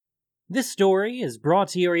This story is brought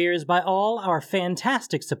to your ears by all our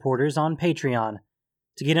fantastic supporters on Patreon.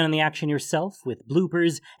 To get in on the action yourself with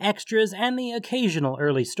bloopers, extras, and the occasional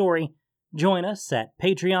early story, join us at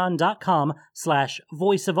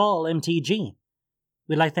patreon.com/voiceofallmtg.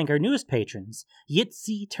 We'd like to thank our newest patrons,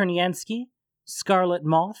 Yitzi Terniansky, Scarlet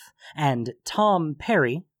Moth, and Tom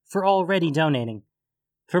Perry, for already donating.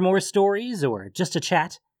 For more stories or just a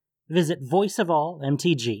chat, visit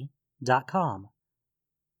voiceofallmtg.com.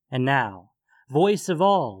 And now, Voice of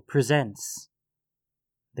All presents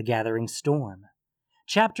The Gathering Storm,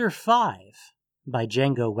 Chapter 5 by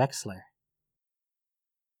Django Wexler.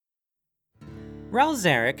 Ral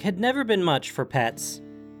Zarek had never been much for pets.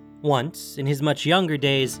 Once, in his much younger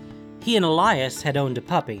days, he and Elias had owned a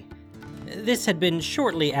puppy. This had been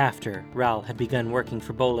shortly after Ral had begun working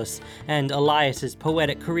for Bolus, and Elias's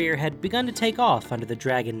poetic career had begun to take off under the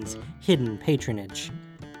dragon's hidden patronage.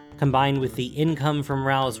 Combined with the income from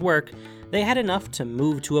Ral's work, they had enough to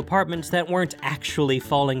move to apartments that weren't actually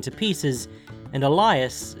falling to pieces, and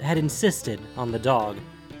Elias had insisted on the dog.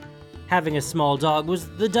 Having a small dog was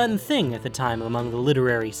the done thing at the time among the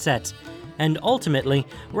literary set, and ultimately,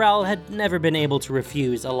 Ral had never been able to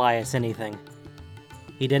refuse Elias anything.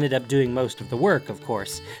 He'd ended up doing most of the work, of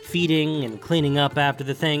course, feeding and cleaning up after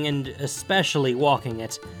the thing, and especially walking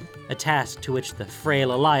it, a task to which the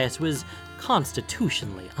frail Elias was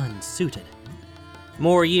constitutionally unsuited.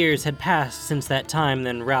 More years had passed since that time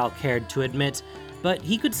than Ral cared to admit, but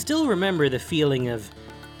he could still remember the feeling of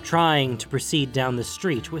trying to proceed down the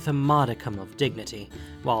street with a modicum of dignity,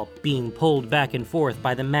 while being pulled back and forth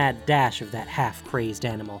by the mad dash of that half-crazed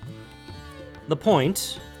animal. The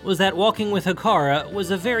point was that walking with Hakara was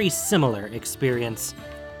a very similar experience.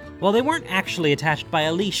 While they weren't actually attached by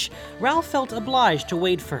a leash, Ral felt obliged to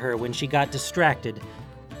wait for her when she got distracted,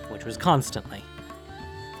 which was constantly.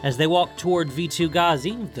 As they walked toward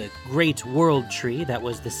Vitu-Ghazi, the great world tree that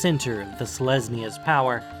was the center of the Selesnya's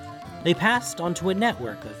power, they passed onto a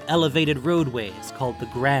network of elevated roadways called the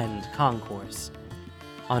Grand Concourse.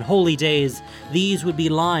 On holy days, these would be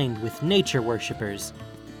lined with nature worshippers,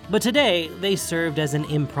 but today they served as an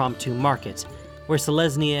impromptu market, where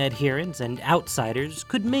Selesnya adherents and outsiders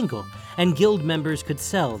could mingle, and guild members could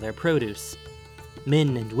sell their produce.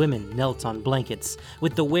 Men and women knelt on blankets,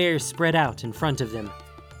 with the wares spread out in front of them.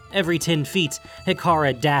 Every 10 feet,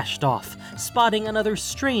 Hakara dashed off, spotting another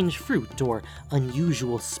strange fruit or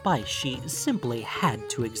unusual spice she simply had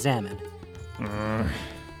to examine.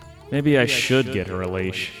 Maybe I should get her a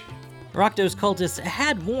leash. Rakdos cultists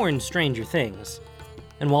had worn stranger things,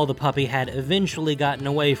 and while the puppy had eventually gotten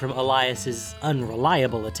away from Elias's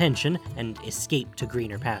unreliable attention and escaped to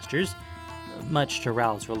greener pastures, much to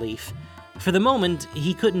Ral's relief, for the moment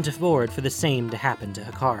he couldn't afford for the same to happen to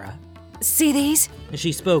Hakara. See these?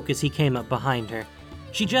 She spoke as he came up behind her.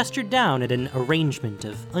 She gestured down at an arrangement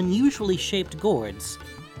of unusually shaped gourds.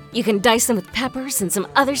 You can dice them with peppers and some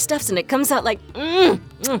other stuffs and it comes out like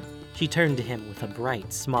She turned to him with a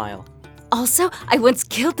bright smile. Also, I once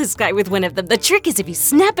killed this guy with one of them. The trick is if you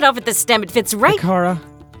snap it off at the stem, it fits right... Hakara,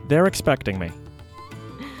 they're expecting me.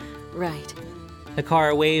 Right.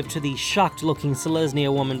 Hakara waved to the shocked-looking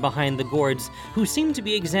Selesnya woman behind the gourds, who seemed to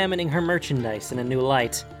be examining her merchandise in a new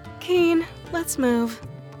light. Keen, let's move.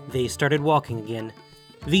 They started walking again.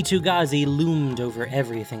 Vitu-Ghazi loomed over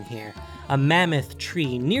everything here, a mammoth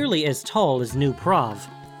tree nearly as tall as New Prov.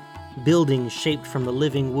 Buildings shaped from the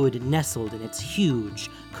living wood nestled in its huge,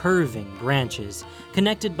 curving branches,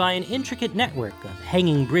 connected by an intricate network of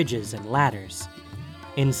hanging bridges and ladders.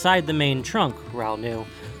 Inside the main trunk, Ral knew,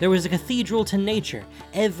 there was a cathedral to nature,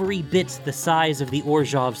 every bit the size of the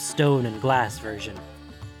Orzhov stone and glass version.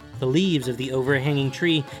 The leaves of the overhanging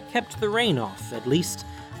tree kept the rain off, at least,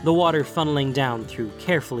 the water funneling down through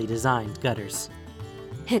carefully designed gutters.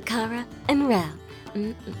 Hakara and Ral.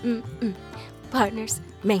 Partners,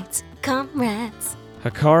 mates, comrades.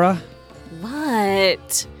 Hakara,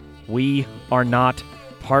 What? we are not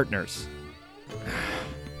partners.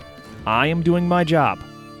 I am doing my job,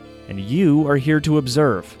 and you are here to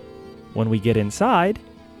observe. When we get inside,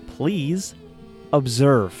 please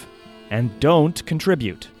observe, and don't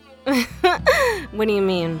contribute. What do you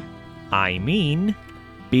mean? I mean,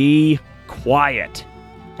 be quiet.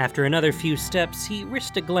 After another few steps, he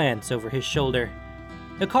risked a glance over his shoulder.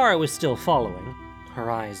 Hakara was still following,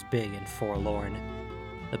 her eyes big and forlorn.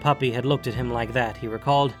 The puppy had looked at him like that, he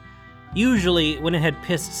recalled, usually when it had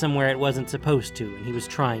pissed somewhere it wasn't supposed to and he was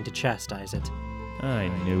trying to chastise it. I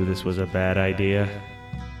knew this was a bad idea.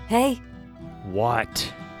 Hey,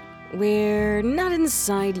 What? we're not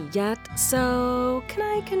inside yet, so can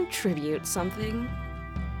I contribute something?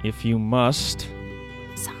 If you must.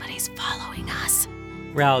 Somebody's following us.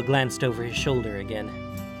 Ral glanced over his shoulder again.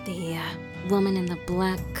 The woman in the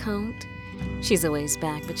black coat? She's a ways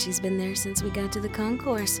back, but she's been there since we got to the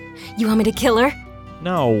concourse. You want me to kill her?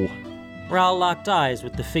 No. Ral locked eyes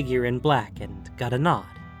with the figure in black and got a nod.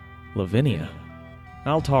 Lavinia.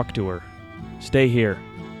 I'll talk to her. Stay here.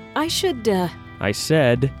 I should, I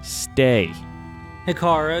said stay.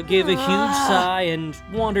 Hikara gave a huge sigh and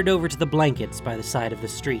wandered over to the blankets by the side of the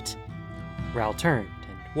street. Ral turned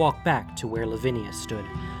and walked back to where Lavinia stood,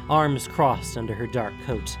 arms crossed under her dark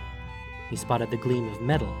coat. He spotted the gleam of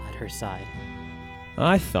metal at her side.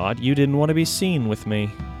 I thought you didn't want to be seen with me.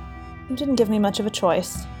 You didn't give me much of a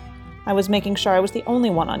choice. I was making sure I was the only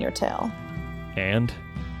one on your tail. And?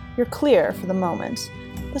 You're clear for the moment.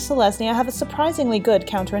 The Selesnya have a surprisingly good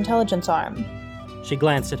counterintelligence arm. She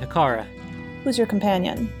glanced at Hikara. Who's your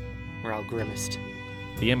companion? Ral grimaced.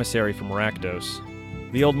 The emissary from Rakdos.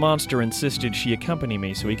 The old monster insisted she accompany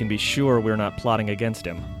me so he can be sure we're not plotting against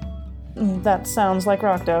him. That sounds like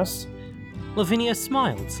Rakdos. Lavinia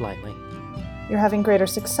smiled slightly. You're having greater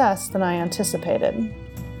success than I anticipated.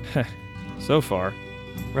 So far.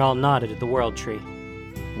 Ral nodded at the World Tree.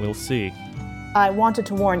 We'll see. I wanted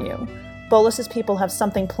to warn you. Bolus's people have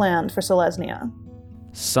something planned for Selesnya.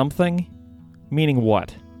 Something? Meaning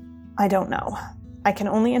what? I don't know. I can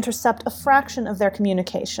only intercept a fraction of their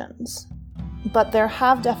communications. But there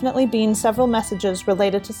have definitely been several messages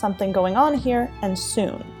related to something going on here, and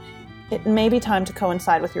soon. It may be time to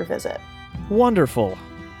coincide with your visit. Wonderful.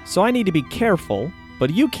 So I need to be careful, but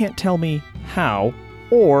you can't tell me how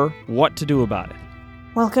or what to do about it.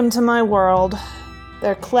 Welcome to my world.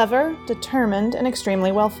 They're clever, determined, and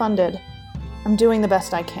extremely well-funded. I'm doing the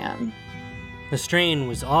best I can. The strain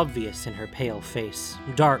was obvious in her pale face,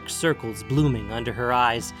 dark circles blooming under her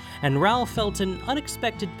eyes, and Ral felt an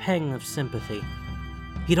unexpected pang of sympathy.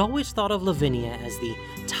 He'd always thought of Lavinia as the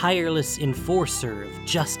tireless enforcer of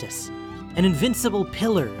justice, an invincible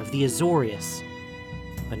pillar of the Azorius.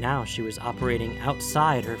 But now she was operating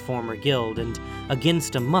outside her former guild and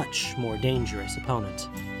against a much more dangerous opponent.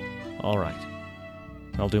 All right.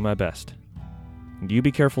 I'll do my best. And you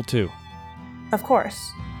be careful too. Of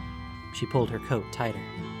course. She pulled her coat tighter.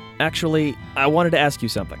 Actually, I wanted to ask you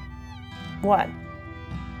something. What?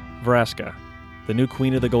 Vraska, the new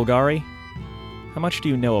queen of the Golgari? How much do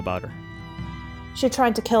you know about her? She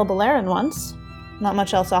tried to kill Beleren once. Not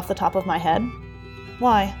much else off the top of my head.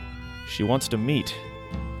 Why? She wants to meet.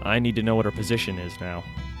 I need to know what her position is now.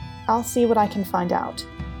 I'll see what I can find out.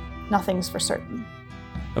 Nothing's for certain.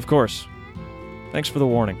 Of course. Thanks for the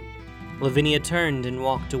warning. Lavinia turned and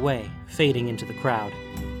walked away, fading into the crowd.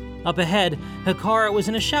 Up ahead, Hikara was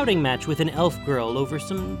in a shouting match with an elf girl over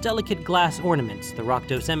some delicate glass ornaments the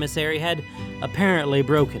Rakdos emissary had apparently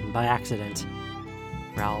broken by accident.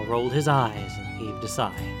 Ral rolled his eyes and heaved a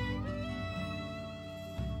sigh.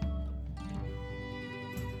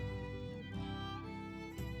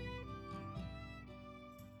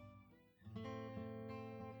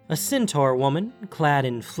 A centaur woman, clad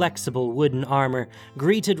in flexible wooden armor,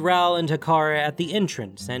 greeted Ral and Hikara at the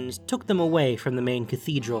entrance and took them away from the main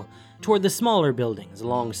cathedral, toward the smaller buildings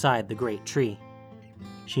alongside the great tree.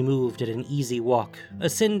 She moved at an easy walk,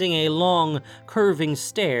 ascending a long, curving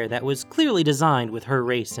stair that was clearly designed with her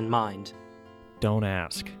race in mind. Don't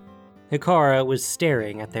ask. Hikara was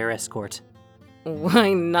staring at their escort.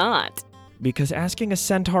 Why not? Because asking a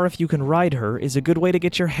centaur if you can ride her is a good way to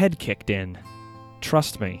get your head kicked in.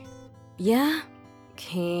 Trust me. Yeah?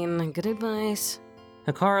 Keen, good advice.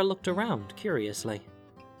 Hikara looked around curiously.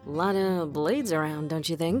 Lot of blades around, don't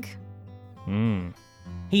you think?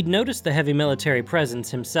 He'd noticed the heavy military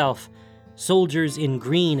presence himself. Soldiers in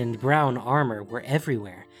green and brown armor were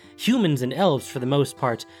everywhere. Humans and elves for the most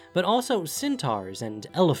part, but also centaurs and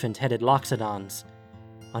elephant-headed loxodons.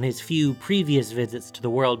 On his few previous visits to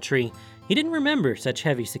the World Tree, he didn't remember such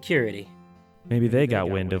heavy security. Maybe they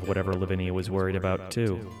got wind of whatever Lavinia was worried about,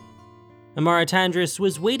 too. Amara Tandris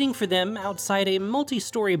was waiting for them outside a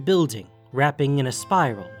multi-story building, wrapping in a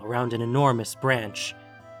spiral around an enormous branch.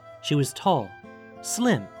 She was tall,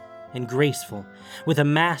 slim, and graceful, with a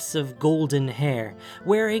mass of golden hair,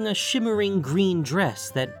 wearing a shimmering green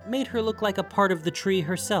dress that made her look like a part of the tree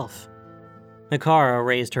herself. Hikara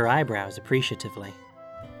raised her eyebrows appreciatively.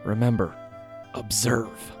 Remember,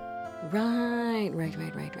 observe. Right.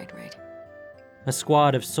 A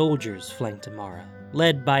squad of soldiers flanked Amara,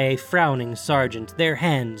 led by a frowning sergeant, their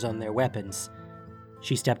hands on their weapons.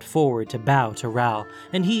 She stepped forward to bow to Ral,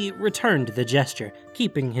 and he returned the gesture,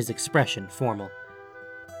 keeping his expression formal.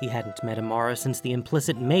 He hadn't met Amara since the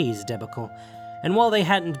implicit maze debacle, and while they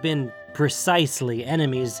hadn't been precisely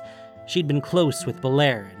enemies, she'd been close with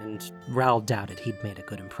Beleren, and Ral doubted he'd made a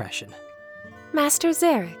good impression. Master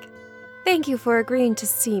Zarek, thank you for agreeing to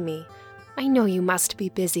see me. I know you must be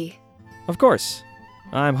busy. Of course.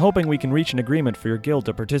 I'm hoping we can reach an agreement for your guild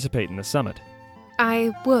to participate in the summit.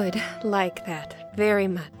 I would like that very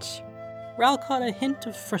much. Ral caught a hint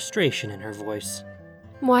of frustration in her voice.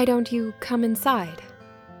 Why don't you come inside?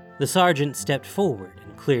 The sergeant stepped forward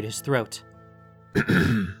and cleared his throat.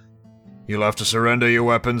 You'll have to surrender your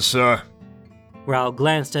weapons, sir. Ral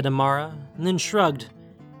glanced at Amara and then shrugged.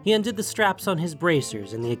 He undid the straps on his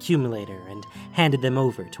bracers and the accumulator and handed them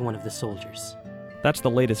over to one of the soldiers. That's the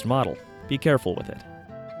latest model. Be careful with it.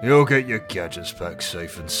 You'll get your gadgets back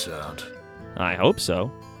safe and sound. I hope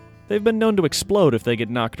so. They've been known to explode if they get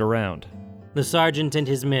knocked around. The sergeant and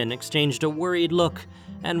his men exchanged a worried look,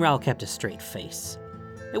 and Ral kept a straight face.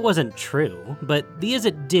 It wasn't true, but the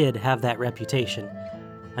Izzet did have that reputation.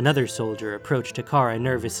 Another soldier approached Hekara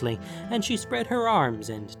nervously, and she spread her arms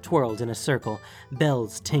and twirled in a circle,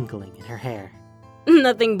 bells tinkling in her hair.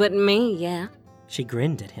 Nothing but me, yeah. She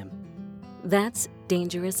grinned at him. That's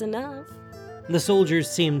dangerous enough. The soldiers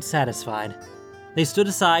seemed satisfied. They stood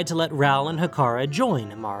aside to let Ral and Hekara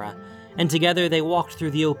join Amara, and together they walked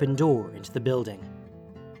through the open door into the building.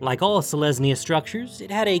 Like all Selesnya structures, it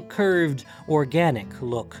had a curved, organic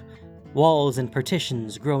look, walls and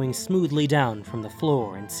partitions growing smoothly down from the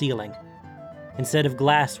floor and ceiling. Instead of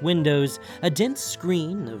glass windows, a dense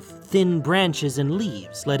screen of thin branches and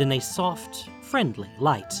leaves let in a soft, friendly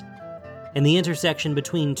light. In the intersection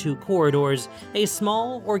between two corridors, a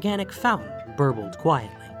small, organic fountain burbled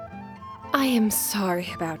quietly. I am sorry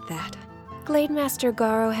about that. Glademaster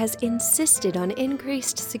Garo has insisted on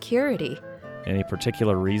increased security. Any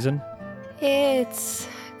particular reason? It's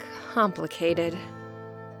complicated.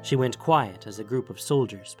 She went quiet as a group of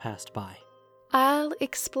soldiers passed by. I'll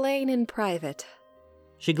explain in private.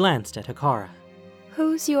 She glanced at Hekara.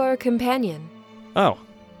 Who's your companion? Oh,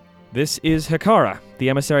 this is Hekara, the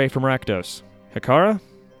emissary from Rakdos. Hekara,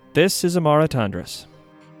 this is Amara Tandris.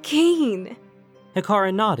 Keen.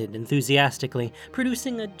 Hekara nodded enthusiastically,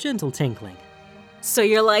 producing a gentle tinkling. So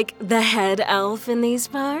you're like the head elf in these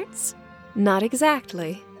parts? Not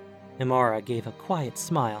exactly. Amara gave a quiet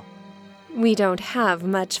smile. We don't have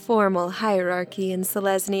much formal hierarchy in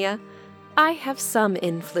Selesnya. I have some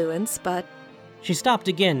influence, but... She stopped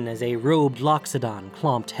again as a robed Loxodon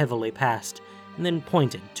clomped heavily past, and then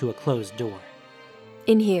pointed to a closed door.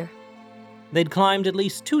 In here. They'd climbed at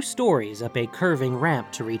least 2 stories up a curving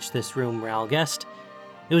ramp to reach this room, Ral guessed.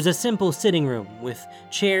 It was a simple sitting room with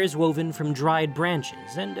chairs woven from dried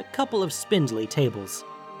branches and a couple of spindly tables.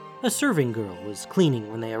 A serving girl was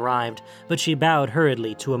cleaning when they arrived, but she bowed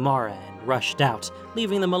hurriedly to Amara and rushed out,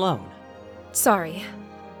 leaving them alone. Sorry.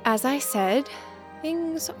 As I said,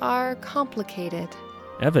 things are complicated.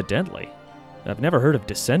 Evidently. I've never heard of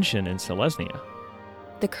dissension in Selesnya.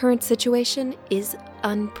 The current situation is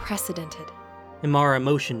unprecedented. Amara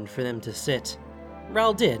motioned for them to sit.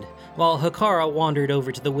 Ral did, while Hekara wandered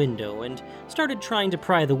over to the window and started trying to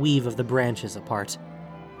pry the weave of the branches apart.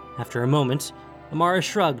 After a moment, Amara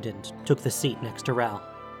shrugged and took the seat next to Ral.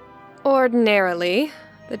 Ordinarily,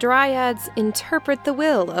 the Dryads interpret the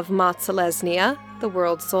will of Mot Selesnya, the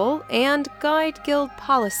World Soul, and guide guild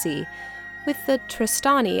policy, with the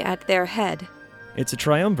Tristani at their head. It's a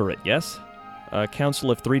triumvirate, yes? A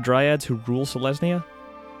council of 3 Dryads who rule Selesnya?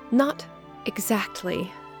 Not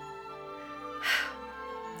exactly.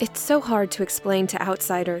 It's so hard to explain to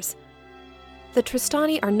outsiders. The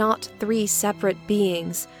Tristani are not 3 separate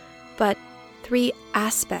beings, but 3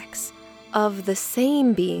 aspects of the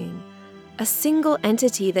same being, a single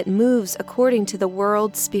entity that moves according to the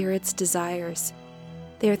world spirit's desires.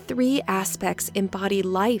 Their 3 aspects embody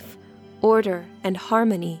life, order, and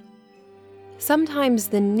harmony. Sometimes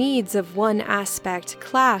the needs of one aspect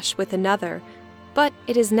clash with another, but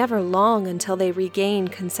it is never long until they regain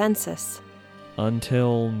consensus.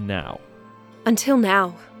 Until now. Until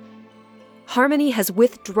now. Harmony has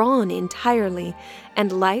withdrawn entirely,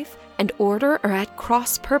 and life and order are at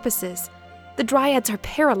cross purposes. The Dryads are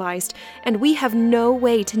paralyzed, and we have no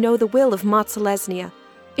way to know the will of Mot Selesnya.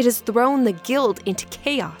 It has thrown the guild into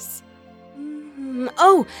chaos.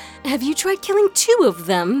 Oh, have you tried killing 2 of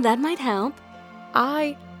them? That might help.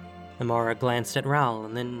 Amara glanced at Ral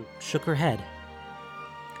and then shook her head.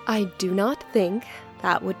 I do not think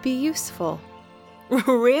that would be useful.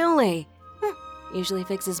 Really? Usually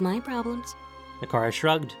fixes my problems. Hekara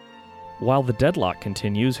shrugged. While the deadlock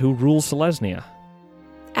continues, who rules Selesnya?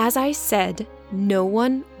 As I said, no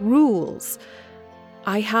one rules.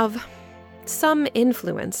 I have some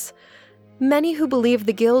influence. Many who believe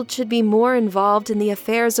the guild should be more involved in the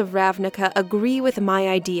affairs of Ravnica agree with my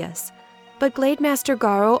ideas. But Glademaster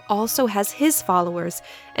Garo also has his followers,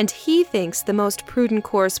 and he thinks the most prudent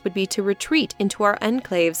course would be to retreat into our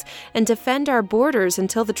enclaves and defend our borders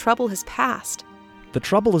until the trouble has passed. The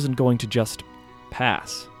trouble isn't going to just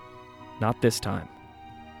pass. Not this time.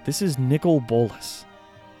 This is Nicol Bolas.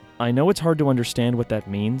 I know it's hard to understand what that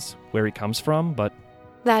means, where he comes from, but...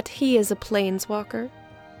 That he is a planeswalker.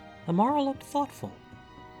 Amara looked thoughtful.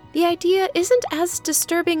 The idea isn't as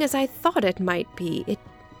disturbing as I thought it might be. It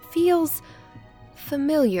feels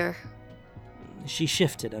familiar. She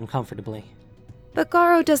shifted uncomfortably. But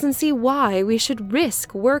Garo doesn't see why we should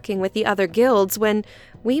risk working with the other guilds when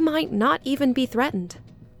we might not even be threatened.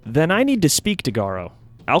 Then I need to speak to Garo.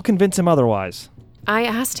 I'll convince him otherwise. I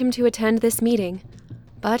asked him to attend this meeting,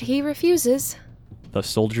 but he refuses. The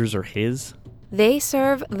soldiers are his? They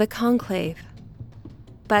serve the Conclave.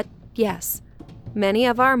 But yes, many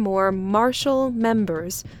of our more martial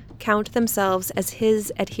members count themselves as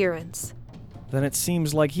his adherents. Then it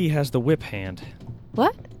seems like he has the whip hand.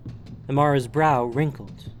 What? Amara's brow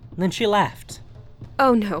wrinkled. Then she laughed.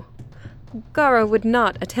 Oh no. Garo would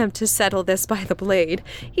not attempt to settle this by the blade.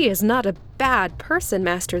 He is not a bad person,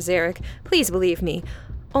 Master Zarek. Please believe me.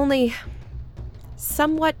 Only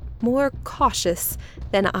somewhat more cautious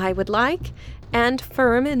than I would like, and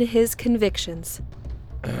firm in his convictions.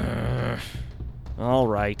 All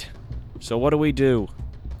right. So what do we do?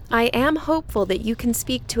 I am hopeful that you can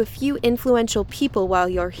speak to a few influential people while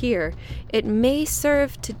you're here. It may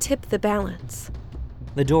serve to tip the balance.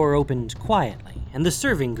 The door opened quietly, and the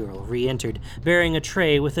serving girl re-entered, bearing a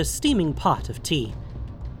tray with a steaming pot of tea.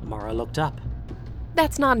 Amara looked up.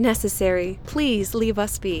 That's not necessary. Please leave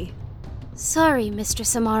us be. Sorry,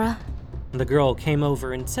 Mistress Amara. The girl came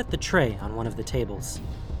over and set the tray on one of the tables.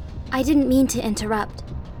 I didn't mean to interrupt.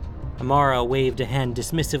 Amara waved a hand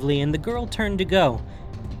dismissively, and the girl turned to go.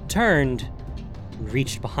 Turned, and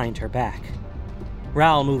reached behind her back.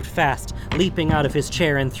 Raoul moved fast, leaping out of his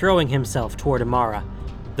chair and throwing himself toward Amara.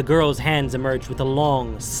 The girl's hands emerged with a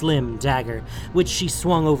long, slim dagger, which she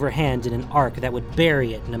swung overhand in an arc that would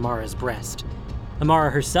bury it in Amara's breast. Amara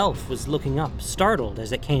herself was looking up, startled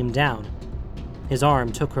as it came down. His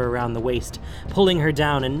arm took her around the waist, pulling her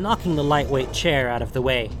down and knocking the lightweight chair out of the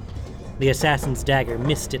way. The assassin's dagger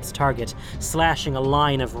missed its target, slashing a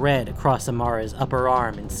line of red across Amara's upper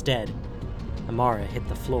arm instead. Amara hit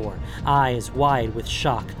the floor, eyes wide with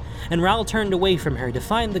shock, and Raoul turned away from her to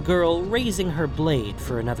find the girl raising her blade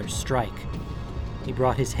for another strike. He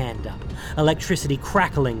brought his hand up, electricity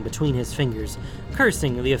crackling between his fingers,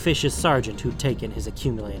 cursing the officious sergeant who'd taken his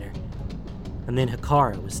accumulator. And then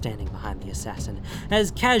Hekara was standing behind the assassin,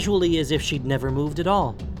 as casually as if she'd never moved at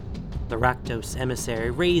all. The Rakdos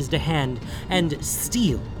emissary raised a hand, and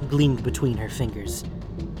steel gleamed between her fingers.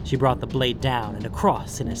 She brought the blade down and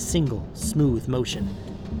across in a single, smooth motion.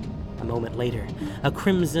 A moment later, a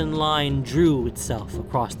crimson line drew itself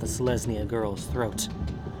across the Selesnya girl's throat.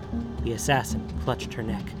 The assassin clutched her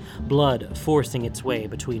neck, blood forcing its way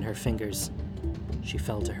between her fingers. She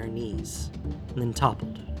fell to her knees, and then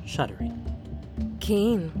toppled, shuddering.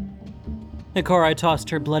 Keen. Hekara tossed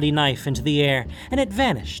her bloody knife into the air, and it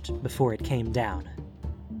vanished before it came down.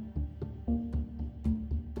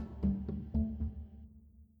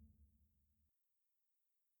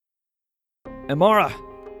 Amara!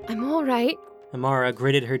 I'm all right. Amara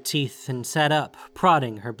gritted her teeth and sat up,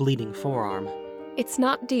 prodding her bleeding forearm. It's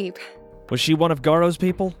not deep. Was she one of Garo's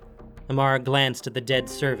people? Amara glanced at the dead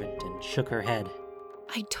servant and shook her head.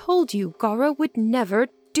 I told you Garo would never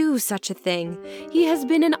do such a thing. He has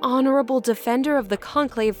been an honorable defender of the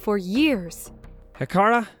Conclave for years.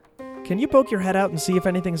 Hekara, can you poke your head out and see if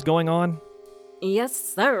anything's going on? Yes,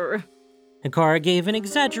 sir. Hekara gave an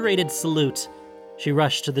exaggerated salute. She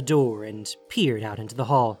rushed to the door and peered out into the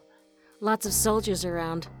hall. Lots of soldiers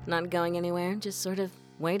around, not going anywhere, just sort of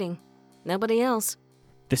waiting. Nobody else.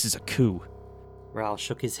 This is a coup. Raoul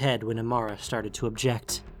shook his head when Amara started to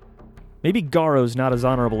object. Maybe Garo's not as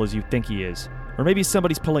honorable as you think he is. Or maybe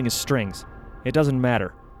somebody's pulling his strings. It doesn't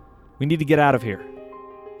matter. We need to get out of here.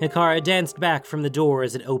 Hekara danced back from the door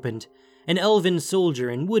as it opened. An elven soldier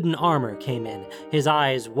in wooden armor came in, his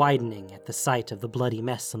eyes widening at the sight of the bloody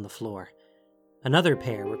mess on the floor. Another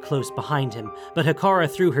pair were close behind him, but Hekara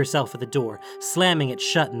threw herself at the door, slamming it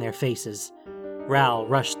shut in their faces. Raoul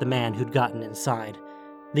rushed the man who'd gotten inside.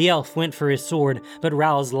 The elf went for his sword, but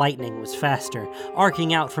Raoul's lightning was faster,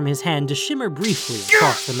 arcing out from his hand to shimmer briefly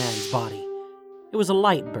across the man's body. It was a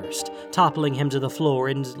light burst, toppling him to the floor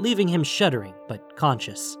and leaving him shuddering, but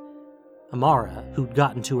conscious. Amara, who'd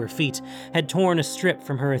gotten to her feet, had torn a strip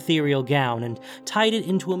from her ethereal gown and tied it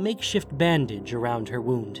into a makeshift bandage around her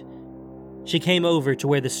wound. She came over to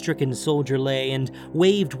where the stricken soldier lay and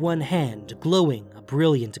waved one hand, glowing a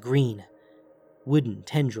brilliant green. Wooden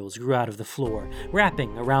tendrils grew out of the floor,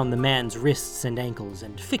 wrapping around the man's wrists and ankles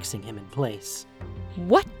and fixing him in place.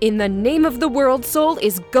 What in the name of the world, Soul,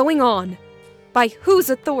 is going on? By whose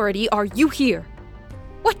authority are you here?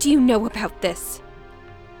 What do you know about this?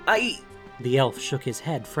 The elf shook his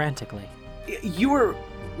head frantically.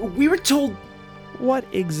 We were told... What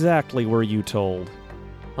exactly were you told?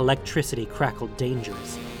 Electricity crackled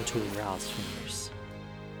dangerous between Ral's fingers.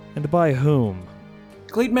 And by whom?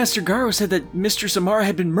 Glade Master Garo said that Mr. Samara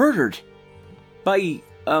had been murdered. By,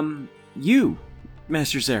 you,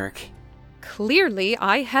 Master Zarek. Clearly,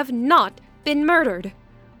 I have not been murdered,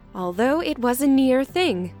 although it was a near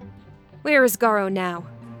thing. Where is Garo now?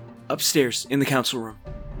 Upstairs, in the council room.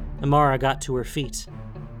 Amara got to her feet.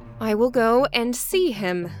 I will go and see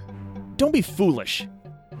him. Don't be foolish.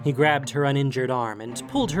 He grabbed her uninjured arm and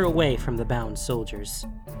pulled her away from the bound soldiers.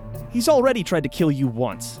 He's already tried to kill you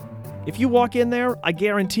once. If you walk in there, I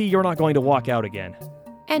guarantee you're not going to walk out again.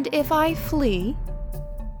 And if I flee?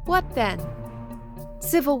 What then?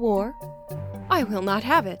 Civil war? I will not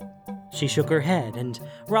have it. She shook her head, and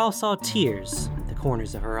Ral saw tears at the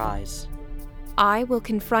corners of her eyes. I will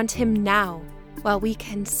confront him now, while we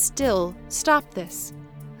can still stop this.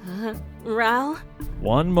 Ral?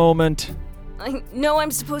 One moment. I know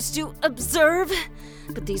I'm supposed to observe,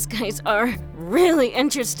 but these guys are really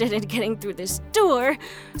interested in getting through this door.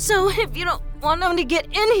 So if you don't want them to get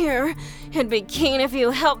in here, it'd be keen if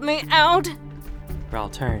you help me out. Ral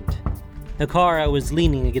turned. Hikara was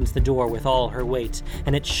leaning against the door with all her weight,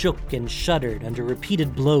 and it shook and shuddered under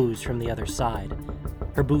repeated blows from the other side.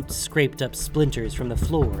 Her boots scraped up splinters from the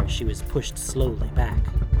floor as she was pushed slowly back.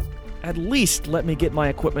 At least let me get my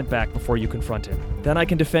equipment back before you confront him. Then I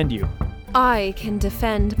can defend you. I can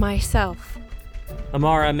defend myself.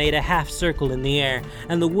 Amara made a half circle in the air,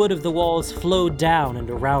 and the wood of the walls flowed down and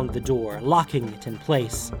around the door, locking it in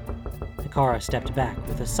place. Hikara stepped back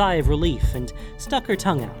with a sigh of relief and stuck her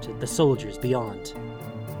tongue out at the soldiers beyond.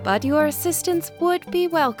 But your assistance would be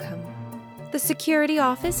welcome. The security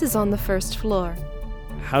office is on the first floor.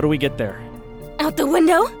 How do we get there? Out the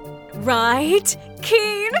window? Right,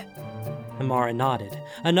 Keen? Amara nodded.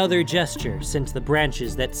 Another gesture sent the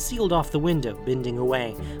branches that sealed off the window bending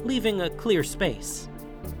away, leaving a clear space.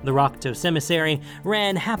 The Rakdos emissary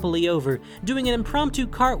ran happily over, doing an impromptu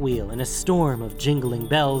cartwheel in a storm of jingling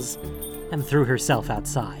bells, and threw herself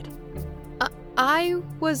outside. I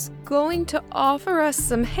was going to offer us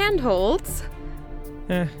some handholds.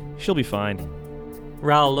 She'll be fine.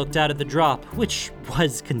 Ral looked out at the drop, which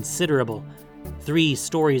was considerable. 3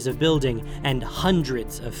 stories of building and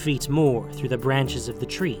hundreds of feet more through the branches of the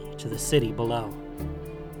tree to the city below.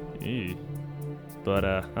 But,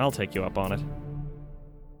 I'll take you up on it.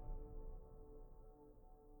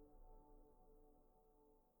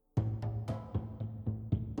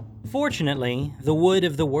 Fortunately, the wood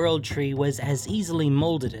of the World Tree was as easily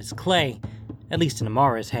molded as clay, at least in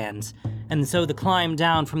Amara's hands, and so the climb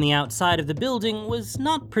down from the outside of the building was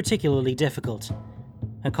not particularly difficult.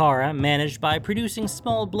 Hikara managed by producing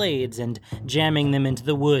small blades and jamming them into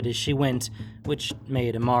the wood as she went, which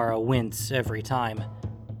made Amara wince every time.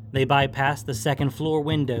 They bypassed the second-floor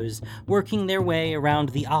windows, working their way around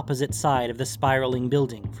the opposite side of the spiraling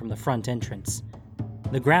building from the front entrance.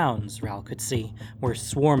 The grounds, Ral could see, were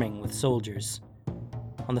swarming with soldiers.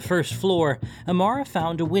 On the first floor, Amara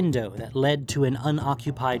found a window that led to an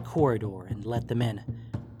unoccupied corridor and let them in.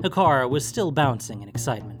 Hikara was still bouncing in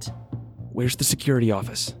excitement. Where's the security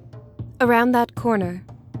office? Around that corner,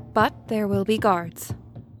 but there will be guards.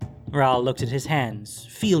 Ral looked at his hands,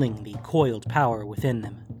 feeling the coiled power within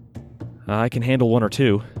them. I can handle 1 or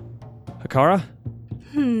 2. Hikara?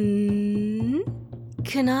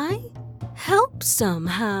 Can I help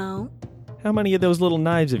somehow? How many of those little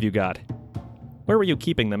knives have you got? Where were you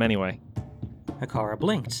keeping them anyway? Hikara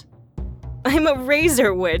blinked. I'm a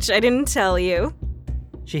razor witch, I didn't tell you.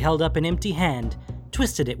 She held up an empty hand,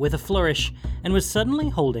 twisted it with a flourish, and was suddenly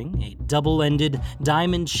holding a double-ended,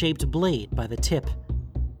 diamond-shaped blade by the tip.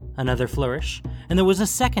 Another flourish, and there was a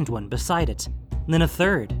second one beside it, and then a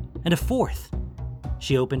third, and a fourth.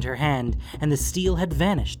 She opened her hand, and the steel had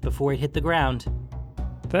vanished before it hit the ground.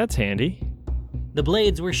 That's handy. The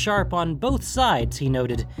blades were sharp on both sides, he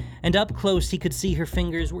noted, and up close he could see her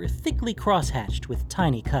fingers were thickly crosshatched with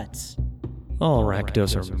tiny cuts. All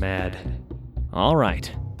Rakdos are mad. All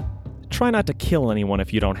right. Try not to kill anyone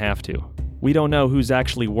if you don't have to. We don't know who's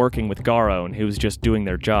actually working with Garo and who's just doing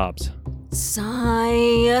their jobs.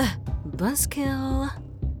 Sigh. Buzzkill.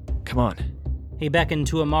 Come on. He beckoned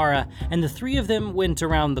to Amara, and the 3 of them went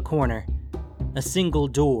around the corner. A single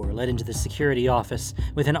door led into the security office,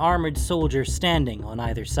 with an armored soldier standing on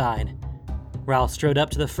either side. Ral strode up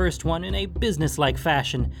to the first one in a businesslike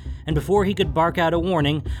fashion, and before he could bark out a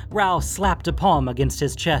warning, Ral slapped a palm against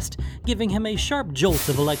his chest, giving him a sharp jolt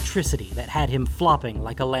of electricity that had him flopping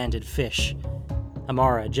like a landed fish.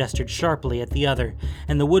 Amara gestured sharply at the other,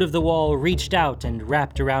 and the wood of the wall reached out and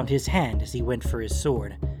wrapped around his hand as he went for his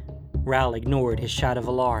sword. Ral ignored his shout of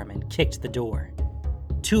alarm and kicked the door.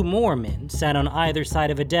 2 more men sat on either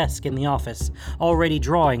side of a desk in the office, already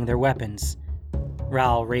drawing their weapons.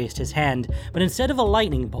 Ral raised his hand, but instead of a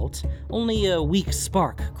lightning bolt, only a weak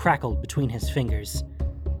spark crackled between his fingers.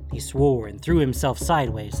 He swore and threw himself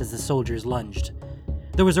sideways as the soldiers lunged.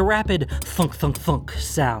 There was a rapid thunk-thunk-thunk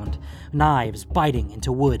sound, knives biting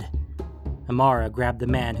into wood. Amara grabbed the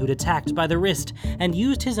man who'd attacked by the wrist and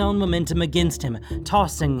used his own momentum against him,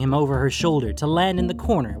 tossing him over her shoulder to land in the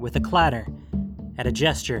corner with a clatter. At a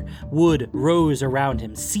gesture, wood rose around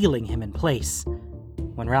him, sealing him in place.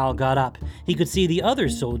 When Ral got up, he could see the other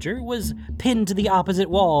soldier was pinned to the opposite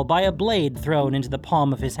wall by a blade thrown into the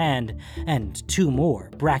palm of his hand, and 2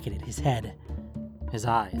 more bracketed his head. His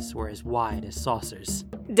eyes were as wide as saucers.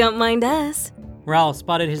 Don't mind us. Ral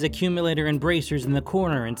spotted his accumulator and bracers in the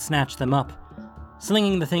corner and snatched them up.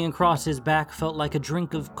 Slinging the thing across his back felt like a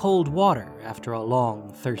drink of cold water after a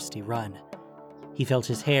long, thirsty run. He felt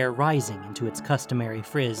his hair rising into its customary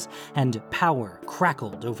frizz, and power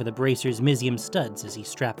crackled over the bracer's Mizium studs as he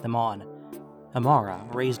strapped them on. Amara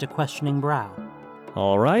raised a questioning brow.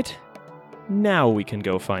 All right. Now we can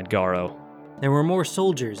go find Garo. There were more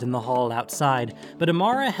soldiers in the hall outside, but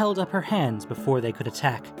Amara held up her hands before they could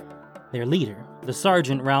attack. Their leader, the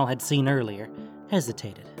sergeant Ral had seen earlier,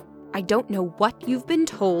 hesitated. I don't know what you've been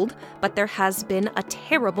told, but there has been a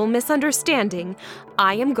terrible misunderstanding.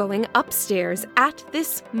 I am going upstairs at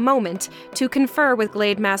this moment to confer with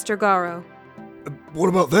Glade Master Garo. What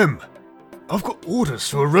about them? I've got orders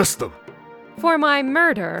to arrest them. For my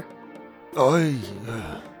murder.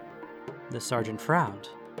 The sergeant frowned.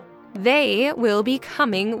 They will be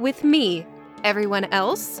coming with me. Everyone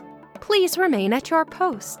else, please remain at your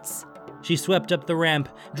posts. She swept up the ramp,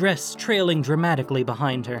 dress trailing dramatically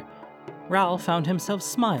behind her. Ral found himself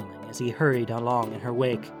smiling as he hurried along in her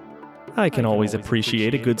wake. I can always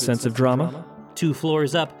appreciate a good sense of drama. 2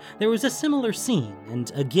 floors up, there was a similar scene, and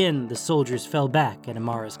again the soldiers fell back at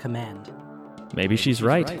Amara's command. Maybe she's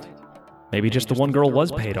right. Maybe just the one girl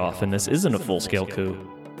was paid off and this isn't a full-scale coup.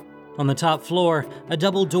 On the top floor, a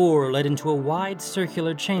double door led into a wide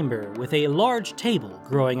circular chamber with a large table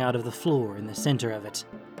growing out of the floor in the center of it.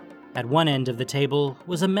 At one end of the table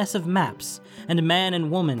was a mess of maps, and a man and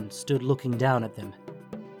woman stood looking down at them.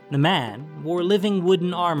 The man wore living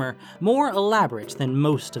wooden armor, more elaborate than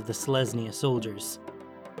most of the Selesnya soldiers.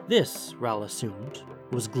 This, Ral assumed,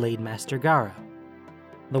 was Glade Master Garo.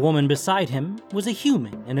 The woman beside him was a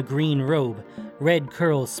human in a green robe, red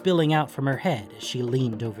curls spilling out from her head as she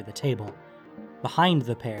leaned over the table. Behind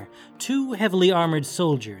the pair, 2 heavily armored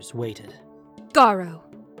soldiers waited. Garo.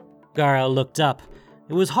 Garo looked up.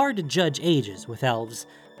 It was hard to judge ages with elves,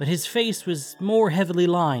 but his face was more heavily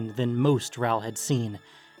lined than most Ral had seen,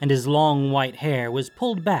 and his long white hair was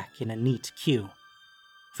pulled back in a neat queue.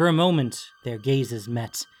 For a moment, their gazes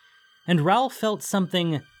met, and Ral felt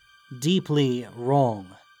something deeply wrong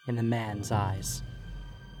in the man's eyes.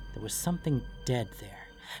 There was something dead there,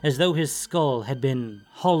 as though his skull had been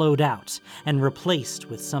hollowed out and replaced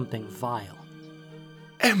with something vile.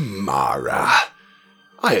 Amara!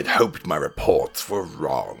 I had hoped my reports were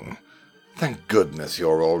wrong. Thank goodness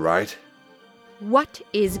you're all right. What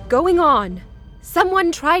is going on?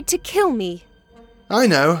 Someone tried to kill me. I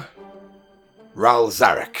know. Ral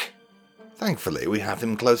Zarek. Thankfully, we have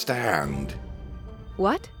him close to hand.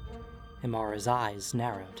 What? Amara's eyes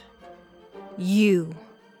narrowed. You.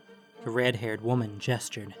 The red-haired woman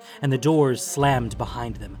gestured, and the doors slammed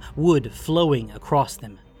behind them, wood flowing across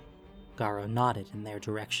them. Garo nodded in their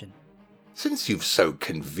direction. Since you've so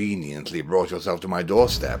conveniently brought yourself to my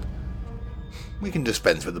doorstep, we can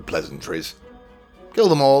dispense with the pleasantries. Kill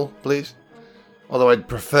them all, please. Although I'd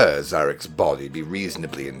prefer Zarek's body be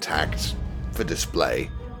reasonably intact, for display.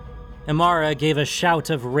 Amara gave a shout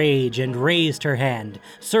of rage and raised her hand,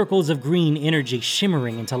 circles of green energy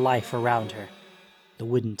shimmering into life around her. The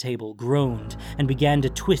wooden table groaned and began to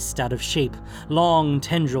twist out of shape, long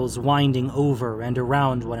tendrils winding over and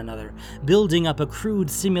around one another, building up a crude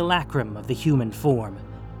simulacrum of the human form.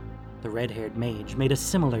 The red-haired mage made a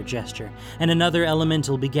similar gesture, and another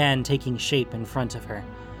elemental began taking shape in front of her,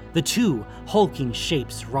 the 2 hulking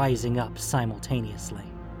shapes rising up simultaneously.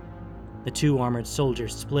 The 2 armored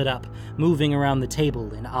soldiers split up, moving around the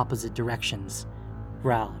table in opposite directions.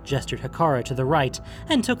 Ral gestured Hakara to the right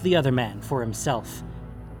and took the other man for himself.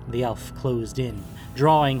 The elf closed in,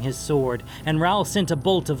 drawing his sword, and Ral sent a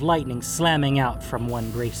bolt of lightning slamming out from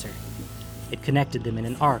one bracer. It connected them in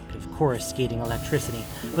an arc of coruscating electricity,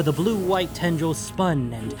 but the blue-white tendrils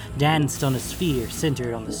spun and danced on a sphere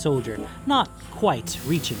centered on the soldier, not quite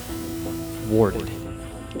reaching him. Warded.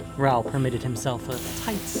 Ral permitted himself a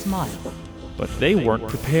tight smile. But they weren't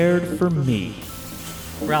prepared for me.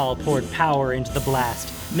 Ral poured power into the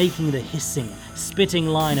blast, making the hissing, spitting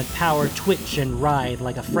line of power twitch and writhe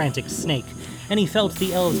like a frantic snake, and he felt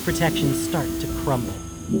the elves' protection start to crumble.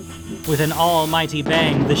 With an almighty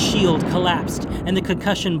bang, the shield collapsed, and the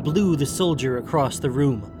concussion blew the soldier across the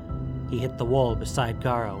room. He hit the wall beside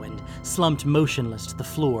Garo and slumped motionless to the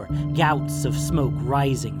floor, gouts of smoke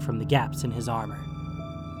rising from the gaps in his armor.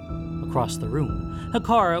 Across the room,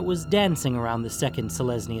 Hakara was dancing around the second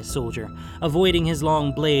Selesnya soldier, avoiding his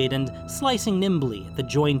long blade and slicing nimbly at the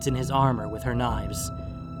joints in his armor with her knives.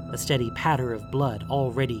 A steady patter of blood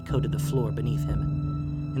already coated the floor beneath him.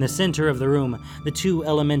 In the center of the room, the two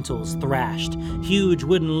elementals thrashed, huge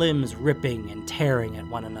wooden limbs ripping and tearing at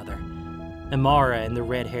one another. Amara and the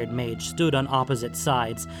red-haired mage stood on opposite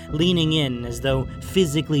sides, leaning in as though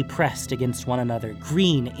physically pressed against one another,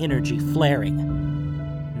 green energy flaring.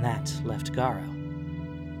 And that left Garo.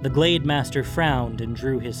 The Glade Master frowned and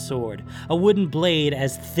drew his sword, a wooden blade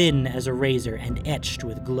as thin as a razor and etched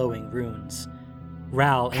with glowing runes.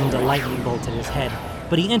 Ral aimed a lightning bolt at his head,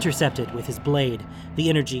 but he intercepted with his blade, the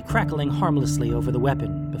energy crackling harmlessly over the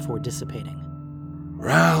weapon before dissipating.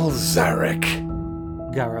 Ral Zarek.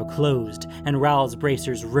 Garo closed, and Ral's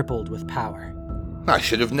bracers rippled with power. I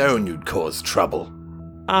should have known you'd cause trouble.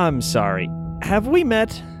 I'm sorry. Have we met?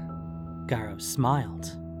 Garo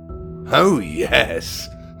smiled. Oh, yes.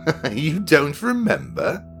 You don't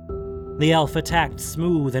remember? The elf attacked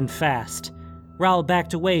smooth and fast. Ral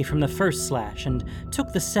backed away from the first slash and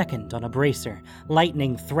took the second on a bracer,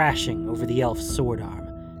 lightning thrashing over the elf's sword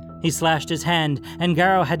arm. He slashed his hand, and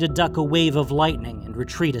Garo had to duck a wave of lightning and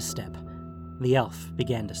retreat a step. The elf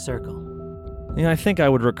began to circle. Yeah, I think I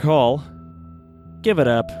would recall. Give it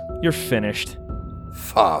up. You're finished.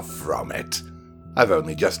 Far from it. I've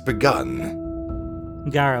only just begun.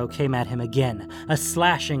 Garo came at him again, a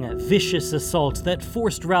slashing, vicious assault that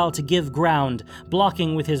forced Ral to give ground,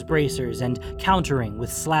 blocking with his bracers and countering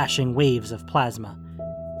with slashing waves of plasma.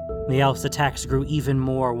 The elf's attacks grew even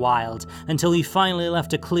more wild, until he finally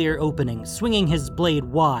left a clear opening, swinging his blade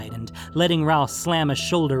wide and letting Ral slam a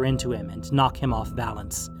shoulder into him and knock him off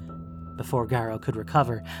balance. Before Garo could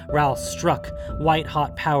recover, Ral struck,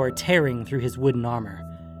 white-hot power tearing through his wooden armor.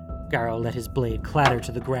 Garo let his blade clatter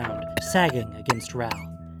to the ground, sagging against Ral.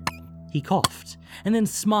 He coughed, and then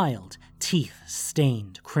smiled, teeth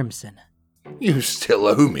stained crimson. You still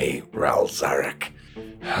owe me, Ral Zarek.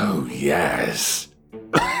 Oh, yes.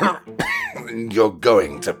 You're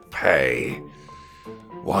going to pay.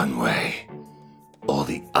 One way or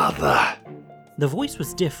the other. The voice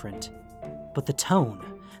was different, but the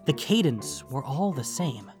tone, the cadence were all the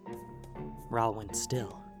same. Ral went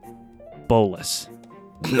still. Bolus.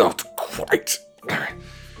 Not quite.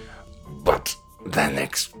 But the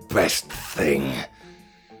next best thing.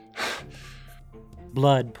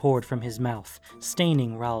 Blood poured from his mouth,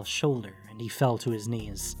 staining Ral's shoulder, and he fell to his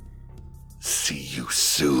knees. See you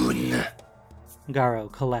soon.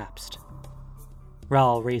 Garo collapsed.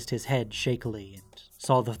 Ral raised his head shakily and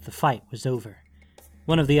saw that the fight was over.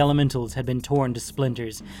 One of the elementals had been torn to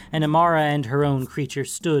splinters, and Amara and her own creature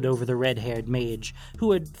stood over the red-haired mage,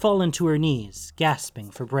 who had fallen to her knees, gasping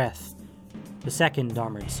for breath. The second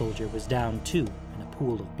armored soldier was down too, in a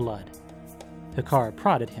pool of blood. Hakara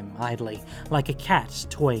prodded him idly, like a cat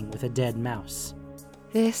toying with a dead mouse.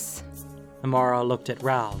 This Amara looked at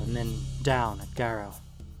Ral and then down at Garo.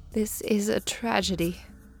 is a tragedy.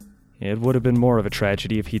 It would have been more of a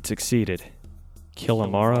tragedy if he'd succeeded. Kill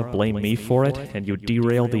Amara, blame me for it, and you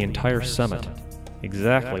derail the entire summit.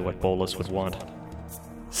 Exactly what Bolus would want.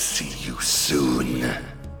 See you soon.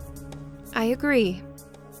 I agree.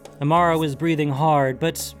 Amara was breathing hard,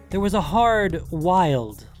 but there was a hard,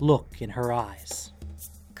 wild look in her eyes.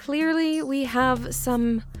 Clearly, we have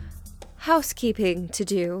some housekeeping to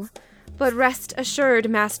do, but rest assured,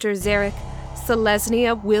 Master Zarek,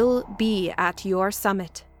 Selesnya will be at your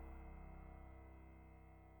summit.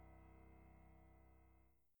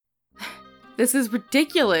 This is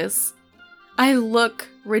ridiculous. I look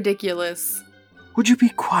ridiculous. Would you be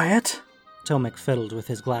quiet? Tomek fiddled with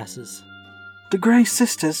his glasses. The Grey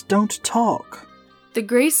Sisters don't talk. The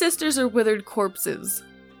Grey Sisters are withered corpses.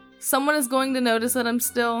 Someone is going to notice that I'm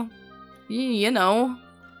still,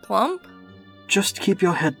 plump. Just keep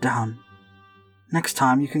your head down. Next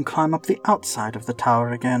time you can climb up the outside of the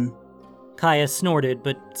tower again. Kaya snorted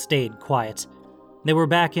but stayed quiet. They were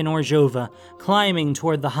back in Orzhova, climbing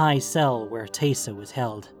toward the high cell where Teysa was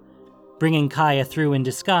held. Bringing Kaya through in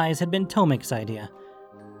disguise had been Tomek's idea.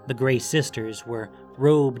 The Grey Sisters were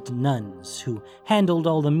robed nuns who handled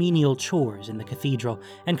all the menial chores in the cathedral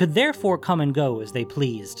and could therefore come and go as they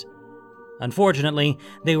pleased. Unfortunately,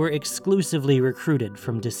 they were exclusively recruited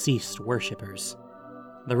from deceased worshippers.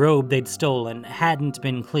 The robe they'd stolen hadn't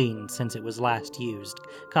been cleaned since it was last used,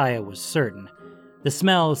 Kaya was certain. The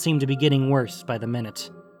smell seemed to be getting worse by the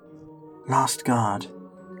minute. Lost guard.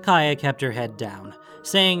 Kaya kept her head down,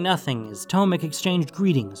 saying nothing as Tomek exchanged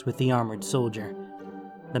greetings with the armored soldier.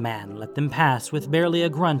 The man let them pass with barely a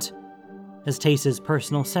grunt. As Teysa's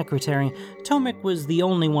personal secretary, Tomek was the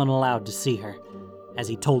only one allowed to see her. As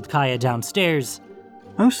he told Kaya downstairs,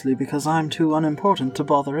 "Mostly because I'm too unimportant to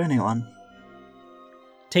bother anyone."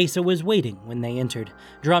 Teysa was waiting when they entered,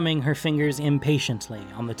 drumming her fingers impatiently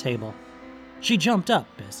on the table. She jumped up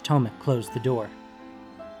as Tomek closed the door.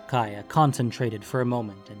 Kaya concentrated for a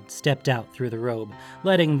moment and stepped out through the robe,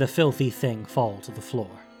 letting the filthy thing fall to the floor.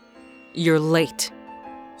 You're late.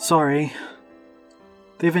 Sorry.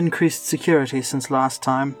 They've increased security since last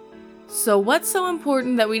time. So what's so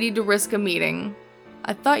important that we need to risk a meeting?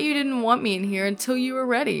 I thought you didn't want me in here until you were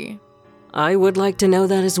ready. I would like to know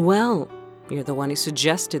that as well. You're the one who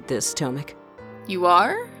suggested this, Tomek. You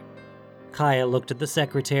are? Kaya looked at the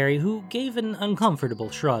secretary, who gave an uncomfortable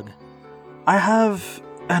shrug. I have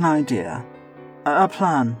an idea. A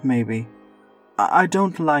plan, maybe. I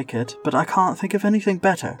don't like it, but I can't think of anything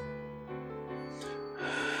better.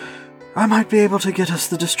 I might be able to get us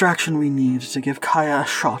the distraction we need to give Kaya a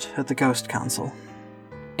shot at the Ghost Council.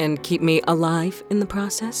 And keep me alive in the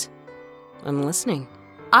process? I'm listening.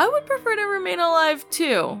 I would prefer to remain alive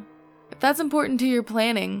too. If that's important to your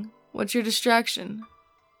planning, what's your distraction?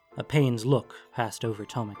 A pained look passed over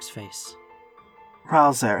Tomek's face.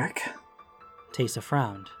 Ral Zarek. Teysa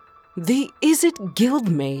frowned. The Izzet Guild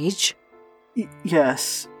Mage?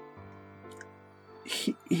 Yes.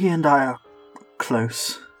 He and I are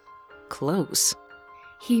close. Close?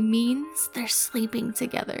 He means they're sleeping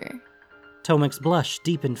together. Tomek's blush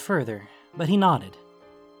deepened further, but he nodded.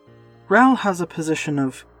 Ral has a position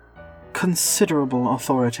of considerable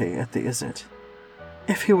authority at the Izzet.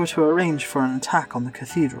 If he were to arrange for an attack on the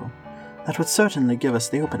cathedral, that would certainly give us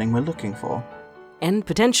the opening we're looking for. And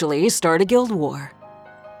potentially start a guild war.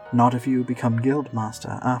 Not if you become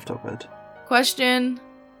guildmaster afterward. Question.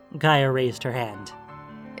 Kaya raised her hand.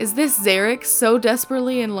 Is this Zarek so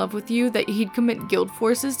desperately in love with you that he'd commit guild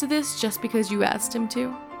forces to this just because you asked him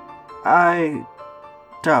to? I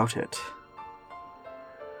doubt it.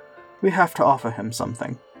 We have to offer him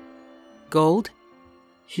something. Gold?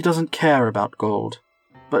 He doesn't care about gold,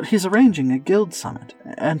 but he's arranging a guild summit,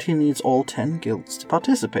 and he needs all 10 guilds to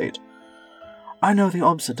participate. I know the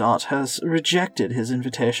Obsidian has rejected his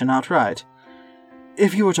invitation outright.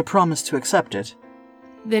 If you were to promise to accept it,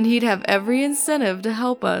 then he'd have every incentive to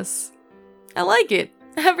help us. I like it.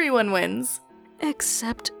 Everyone wins.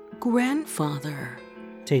 Except Grandfather.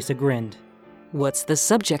 Teysa grinned. What's the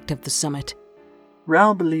subject of the summit?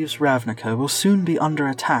 Ral believes Ravnica will soon be under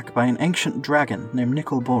attack by an ancient dragon named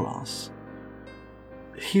Nicol Bolas.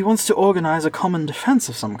 He wants to organize a common defense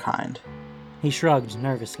of some kind. He shrugged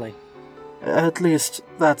nervously. At least,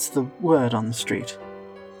 that's the word on the street.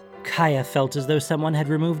 Kaya felt as though someone had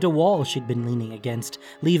removed a wall she'd been leaning against,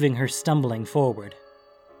 leaving her stumbling forward.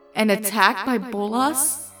 An attack by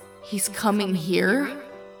Bolas? He's coming here?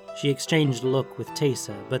 She exchanged a look with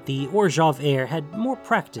Teysa, but the Orzhov air had more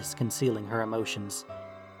practice concealing her emotions.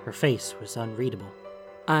 Her face was unreadable.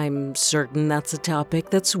 I'm certain that's a topic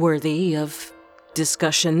that's worthy of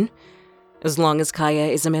discussion, as long as Kaya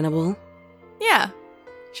is amenable. Yeah,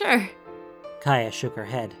 sure. Kaya shook her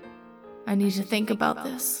head. I need to think about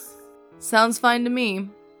this. Sounds fine to me.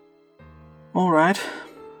 All right.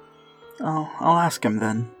 I'll ask him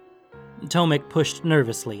then. Tomek pushed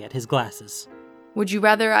nervously at his glasses. Would you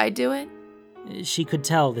rather I do it? She could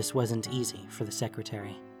tell this wasn't easy for the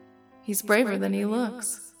secretary. He's braver than he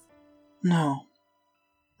looks. No.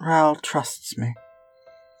 Ral trusts me.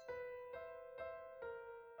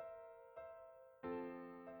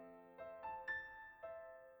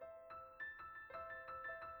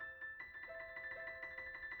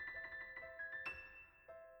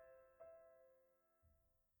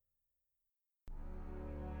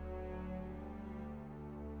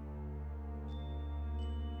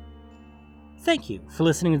 Thank you for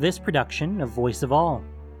listening to this production of Voice of All.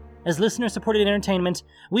 As listener-supported entertainment,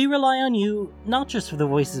 we rely on you not just for the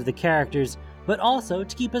voices of the characters, but also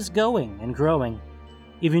to keep us going and growing.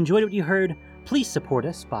 If you enjoyed what you heard, Please support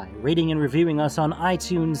us by rating and reviewing us on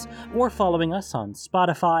iTunes or following us on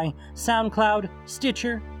Spotify, SoundCloud,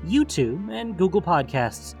 Stitcher, YouTube, and Google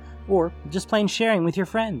Podcasts, or just plain sharing with your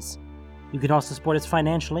friends. You can also support us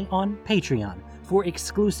financially on Patreon for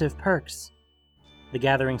exclusive perks. The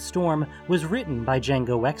Gathering Storm was written by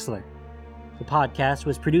Django Wexler. The podcast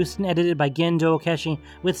was produced and edited by Gendo Okeshi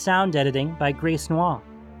with sound editing by Grace Noir.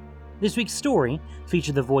 This week's story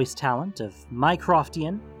featured the voice talent of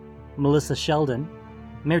Mycroftian, Melissa Sheldon,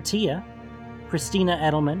 Mertia, Christina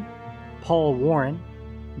Edelman, Paul Warren,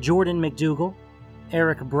 Jordan McDougall,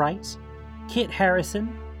 Eric Bright, Kit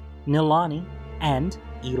Harrison, Nilani, and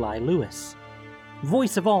Eli Lewis.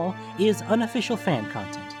 Voice of all is unofficial fan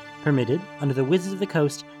content, permitted under the Wizards of the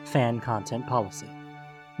Coast fan content policy.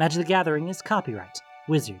 Magic the Gathering is copyright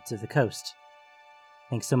Wizards of the Coast.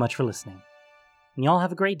 Thanks so much for listening, and y'all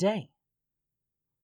have a great day.